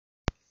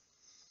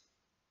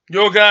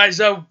Yo guys,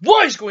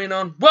 what is going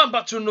on? Welcome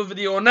back to another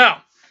video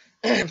now.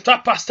 It's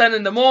 10:30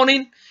 in the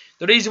morning.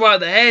 The reason why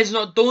the hair's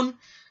not done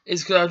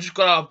is because I've just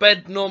got out of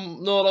bed no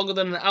longer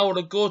than an hour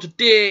ago.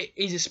 Today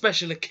is a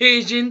special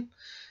occasion.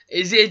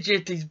 It's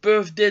A.J.T's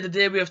birthday.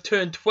 Today we have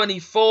turned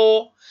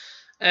 24.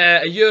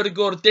 A year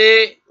ago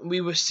today, we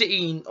were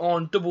sitting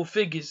on double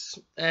figures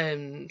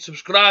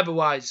subscriber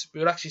wise.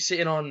 We were actually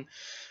sitting on,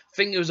 I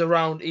think it was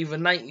around either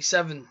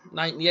 97,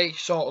 98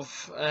 sort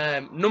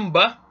of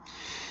number.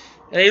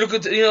 And you look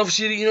at,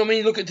 obviously, you know what I mean,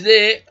 you look at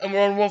today, and we're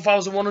on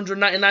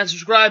 1,199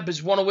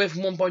 subscribers, one away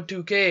from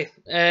 1.2k.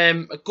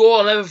 A goal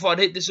I never thought I'd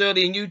hit this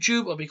early on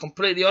YouTube, I'll be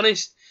completely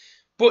honest.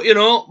 But,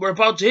 we're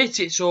about to hit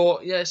it,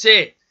 so, yeah,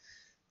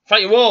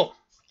 thank you all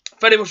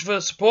very much for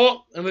the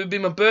support. And it will be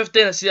my birthday,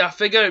 and I see that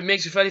figure, it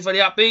makes me very, very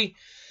happy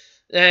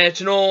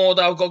to know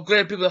that I've got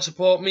great people that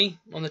support me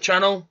on the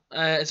channel.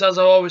 It's as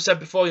I've always said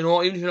before,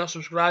 even if you're not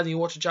subscribed and you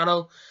watch the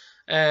channel,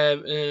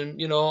 and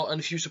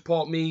if you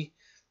support me,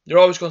 you're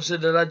always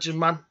considered a legend,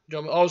 man.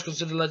 Always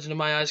considered a legend in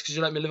my eyes because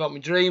you let me live out my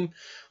dream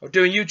of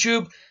doing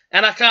YouTube.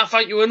 And I can't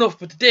thank you enough.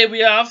 But today we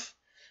have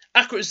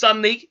Accrington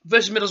Stanley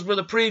versus Middlesbrough,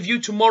 the preview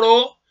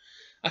tomorrow.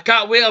 I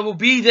can't wait. I will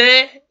be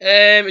there.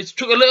 It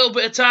took a little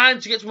bit of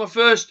time to get to my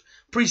first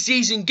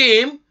pre-season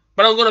game,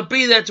 but I'm going to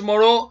be there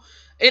tomorrow.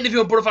 Interview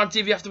on Boro Fan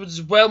TV afterwards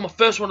as well. My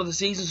first one of the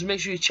season, so make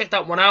sure you check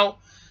that one out.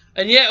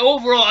 And yeah,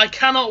 overall, I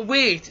cannot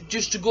wait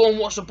just to go and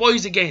watch the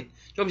boys again.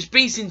 It's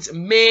been since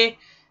May.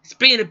 It's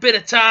been a bit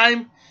of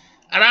time.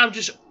 And I'm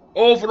just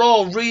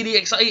overall really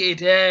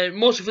excited,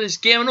 mostly for this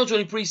game. I know it's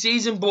only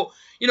pre-season, but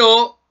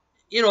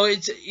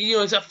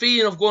it's that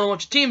feeling of going to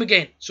watch a team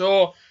again.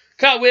 So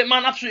can't wait,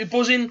 man. Absolutely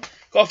buzzing.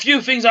 Got a few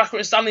things at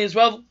Accrington Stanley as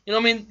well. You know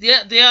what I mean?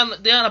 Yeah, they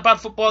aren't a bad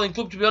footballing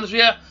club, to be honest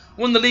with you.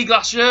 Won the league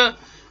last year.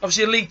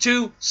 Obviously in League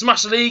 2,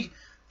 smashed the league,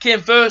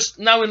 came first.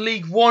 Now in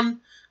League 1.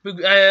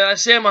 I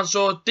say, man,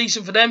 so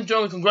decent for them.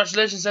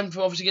 Congratulations them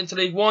for obviously getting to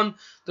League 1.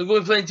 They're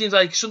going to be playing teams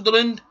like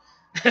Sunderland.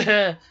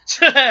 So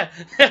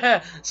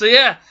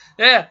yeah,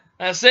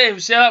 I say,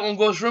 we see how that one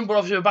goes for him, but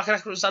obviously we're back at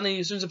Accrington Stanley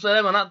as soon as I play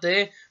them on that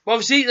day. But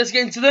obviously, let's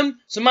get into them.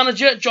 So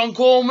manager, John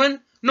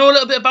Coleman, know a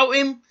little bit about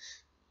him.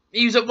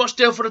 He was at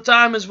Rochdale for a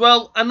time as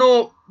well. I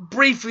know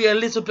briefly a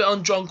little bit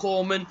on John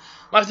Coleman.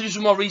 I have to do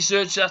some more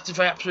research, that's if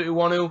I absolutely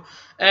want to.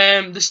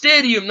 The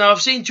stadium, now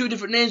I've seen two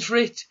different names for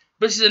it,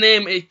 but this is the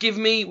name it gave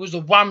me, was the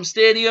Wham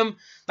Stadium.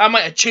 That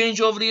might have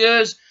changed over the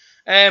years,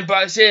 but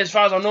I say, as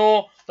far as I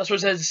know, that's what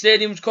it says the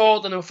stadium's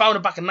called, and they were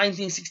founded back in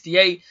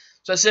 1968.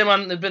 So I say,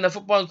 man, they've been a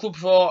footballing club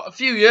for a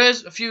few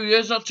years,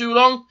 not too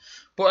long,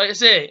 but like I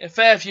say, a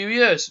fair few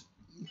years.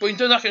 But in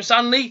terms of Accrington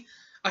Stanley,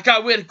 I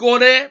can't wait to go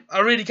there.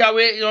 I really can't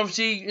wait.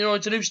 Obviously,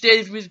 it's a new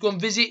stadium for me to go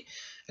and visit.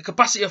 A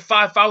capacity of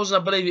 5,000,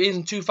 I believe it is,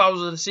 and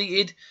 2,000 are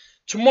seated.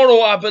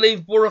 Tomorrow, I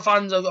believe Boro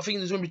fans, I think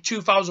there's going to be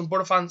 2,000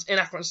 Boro fans in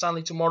Accrington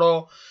Stanley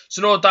tomorrow.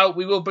 So no doubt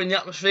we will bring the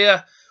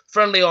atmosphere,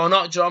 friendly or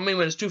not. Do you know what I mean?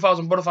 When there's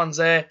 2,000 Boro fans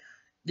there,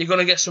 you're going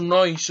to get some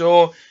noise.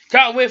 So,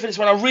 can't wait for this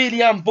one. I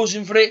really am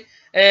buzzing for it.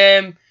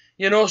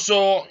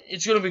 So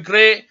it's going to be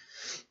great.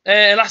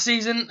 Last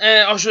season,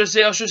 I should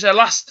say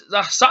last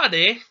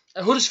Saturday,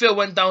 Huddersfield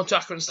went down to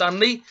Accrington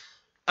Stanley.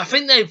 I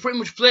think they pretty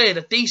much played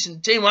a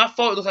decent team. I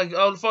thought it looked like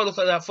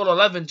they had full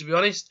 11, to be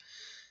honest.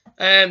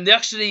 They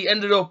actually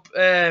ended up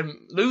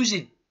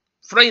losing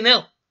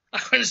 3-0.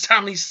 Accrington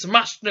Stanley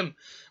smashed them.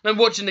 I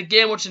remember watching the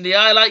game, watching the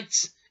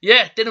highlights.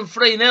 Yeah, did them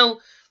 3-0.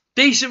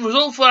 Decent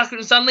result for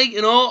Accrington Stanley,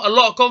 a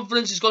lot of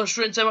confidence is going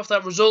straight into them after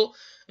that result.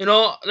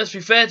 Let's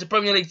be fair to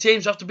Premier League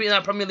teams, after beating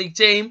that Premier League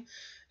team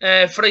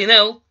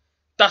 3-0,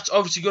 that's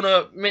obviously going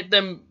to make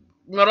them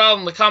morale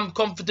in the camp,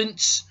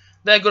 confidence.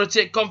 They're going to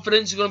take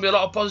confidence. There's going to be a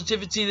lot of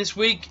positivity this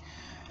week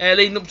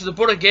leading up to the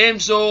Boro game.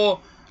 So,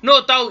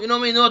 no doubt,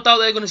 no doubt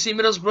they're going to see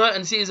Middlesbrough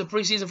and see it as a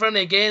pre-season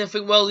friendly again. I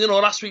think, well,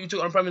 last week we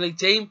took on a Premier League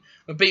team.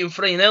 We beat them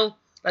 3-0.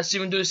 Let's see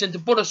them do this into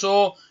Boro.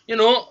 So,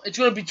 it's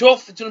going to be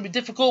tough. It's going to be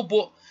difficult,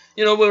 but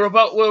we're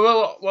about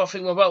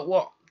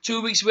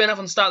 2 weeks away now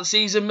from the start of the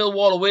season.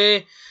 Millwall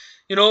away.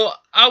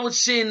 I would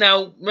say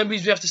now maybe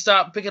we have to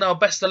start picking our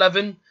best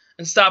 11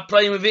 and start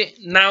playing with it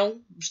now,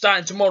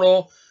 starting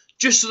tomorrow,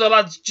 just so the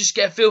lads just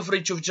get a feel for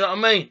each other. Do you know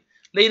what I mean?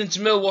 Leading to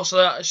Millwall, so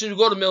that as soon as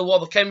we go to Millwall,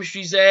 the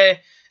chemistry's there.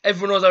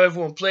 Everyone knows how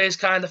everyone plays,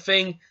 kind of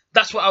thing.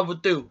 That's what I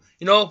would do.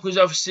 Because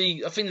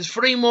obviously I think there's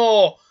 3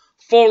 more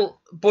full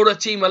Boro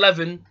team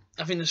 11.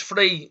 I think there's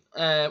 3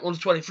 under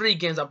 23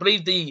 games. I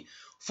believe the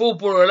full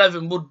Boro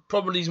 11 would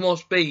probably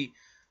most be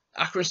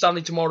Accrington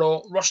Stanley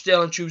tomorrow,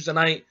 Rochdale on Tuesday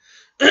night,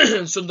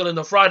 and Sunderland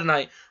on Friday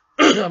night.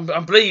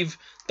 I believe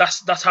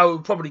that's how it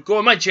would probably go.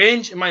 It might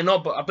change, it might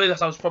not, but I believe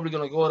that's how it's probably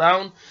going to go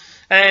down.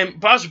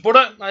 But as for Boro,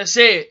 like I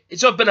say,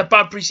 it's not been a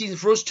bad pre-season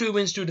for us. 2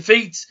 wins, 2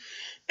 defeats.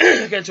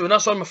 Again, to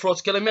another, sorry, my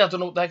throat's killing me. I don't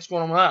know what the heck's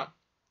going on with that.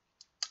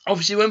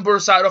 Obviously, when Boro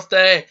started off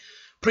their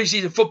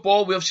pre-season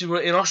football, we obviously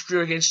were in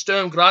Austria against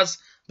Sturm Graz.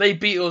 They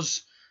beat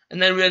us.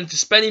 And then we went into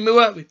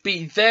Spennymoor, we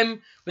beat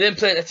them. We then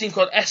played a team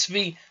called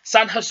SV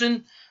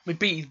Sandhausen, we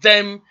beat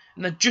them.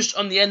 And then just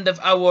on the end of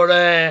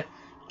our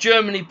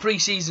Germany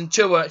pre-season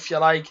tour, if you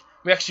like,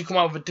 we actually come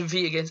out with a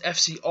defeat against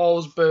FC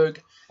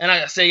Augsburg. And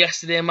like I said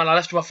yesterday, man, I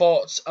left my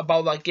thoughts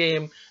about that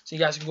game, so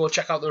you guys can go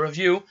check out the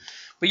review.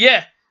 But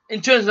yeah,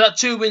 in terms of that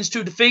 2 wins,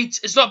 2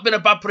 defeats, it's not been a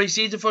bad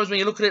pre-season for us when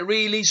you look at it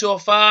really so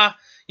far.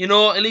 You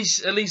know, at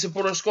least the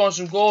Boro scoring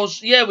some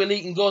goals. Yeah, we're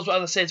leaking goals, but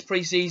as I said, it's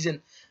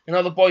pre-season. You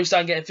know, the boys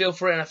start getting a feel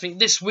for it, and I think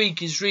this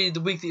week is really the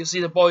week that you'll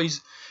see the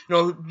boys, you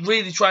know,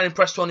 really try and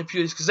impress Tony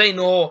Pulis, because they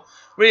know,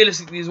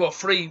 realistically, there's what,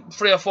 three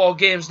or four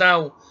games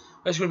now,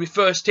 it's going to be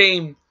first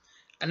team,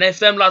 and if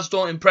them lads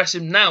don't impress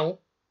him now,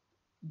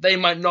 they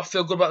might not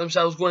feel good about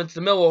themselves going into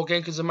the Millwall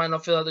game, because they might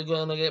not feel like they're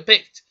going to get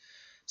picked.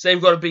 So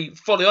they've got to be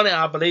fully on it,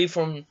 I believe,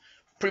 from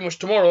pretty much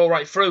tomorrow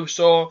right through.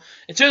 So,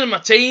 in terms of my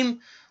team,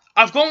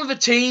 I've gone with a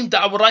team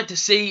that I would like to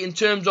see in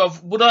terms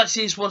of, would I like to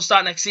see this one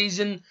start next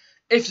season?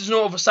 If there's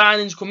no other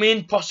signings come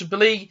in,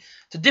 possibly.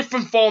 It's a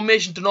different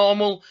formation to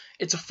normal.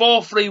 It's a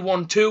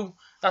 4-3-1-2.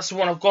 That's the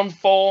one I've gone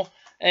for.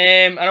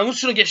 And I'm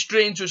just going to get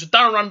straight into it. So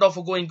Darren Randolph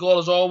will go in goal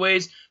as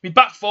always. My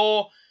back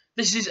four.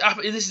 This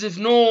is if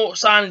no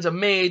signings are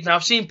made. Now,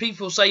 I've seen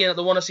people saying that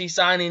they want to see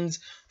signings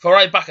for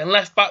right back and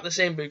left back. They're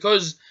saying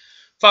because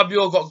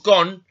Fabio got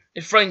gone,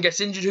 if Fred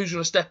gets injured, who's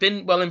going to step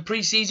in? Well, in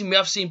pre-season, we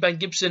have seen Ben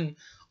Gibson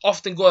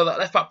often go to that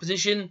left back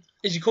position.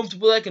 Is he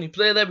comfortable there? Can he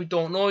play there? We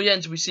don't know yet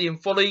until we see him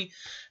fully.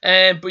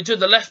 But in terms of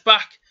the left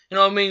back, you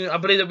know what I mean? I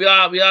believe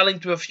that we are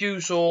linked to a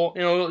few, so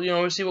you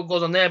know we'll see what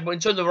goes on there. But in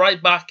terms of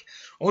right back,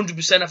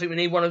 100%, I think we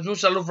need one. As much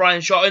as I love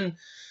Ryan Shotton,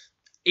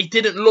 he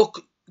didn't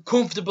look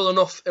comfortable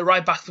enough at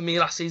right back for me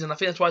last season. I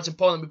think that's why it's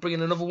important that we bring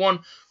in another one.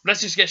 But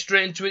let's just get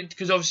straight into it,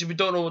 because obviously we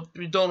don't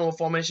know what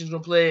formation is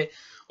going to play.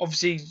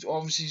 Obviously as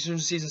soon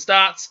as the season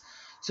starts.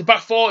 So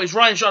back four is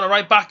Ryan Shotton,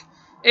 right back.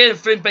 Aidan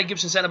Flynn, Ben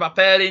Gibson, centre back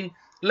pairing.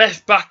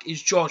 Left back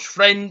is George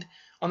Friend.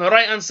 On the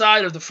right hand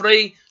side of the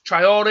three,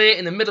 Traore.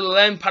 In the middle of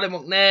them, Paddy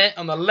McNair.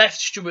 On the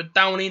left, Stuart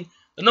Downing.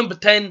 The number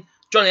 10,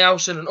 Johnny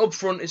Howson. And up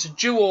front, it's a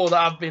duo that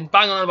I've been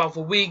banging on about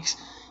for weeks,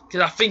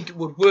 because I think it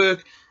would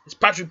work. It's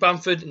Patrick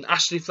Bamford and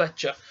Ashley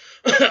Fletcher.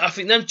 I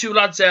think them two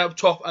lads there up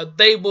top,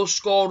 they will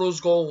score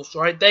those goals,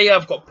 right? They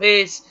have got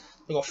pace,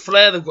 they've got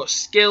flair, they've got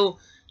skill.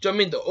 Do you know what I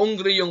mean? They're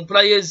hungry young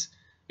players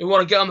who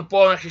want to get on the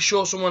ball and actually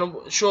show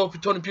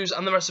Tony Pulis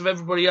and the rest of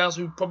everybody else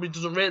who probably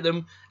doesn't rate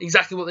them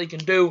exactly what they can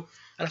do.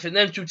 And I think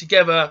them two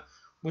together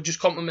will just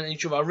complement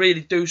each other. I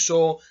really do.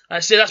 So, like I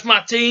say, that's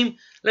my team.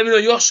 Let me know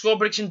your score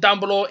prediction down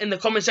below in the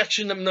comment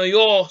section. Let me know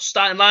your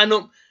starting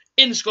lineup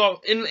in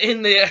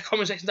the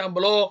comment section down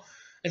below.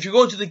 If you're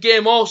going to the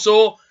game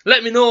also,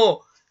 let me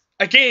know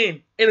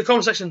again in the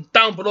comment section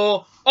down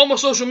below. All my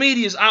social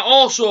medias are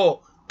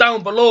also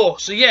down below.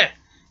 So yeah,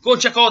 go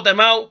and check all them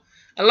out.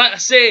 And like I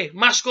say,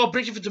 my score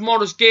prediction for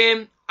tomorrow's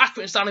game,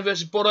 Accrington Stanley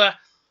versus Boro.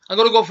 I'm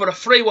going to go for a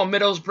 3-1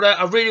 Middlesbrough.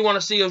 I really want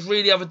to see us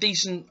really have a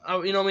decent,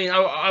 you know what I mean,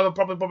 have a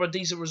proper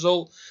decent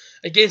result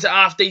against a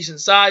half-decent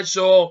side.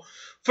 So,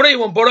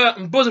 3-1 Boro.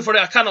 I'm buzzing for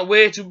it. I cannot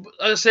wait. As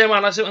I say,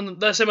 man,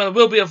 there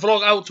will be a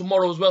vlog out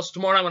tomorrow as well. So,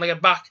 tomorrow night when I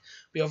get back,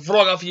 be a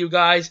vlog out for you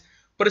guys.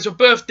 But it's a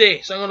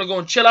birthday, so I'm going to go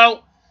and chill out.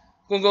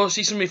 I'm going to go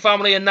see some of my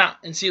family and that,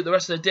 and see what the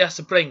rest of the day has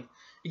to bring.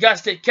 You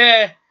guys take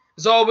care.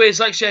 As always,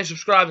 like, share,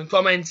 subscribe, and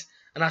comment.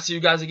 And I'll see you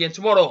guys again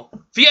tomorrow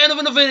for yet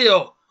another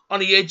video on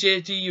the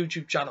A.J.T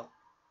YouTube channel.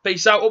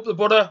 Peace out, up the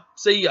butter.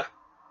 See ya.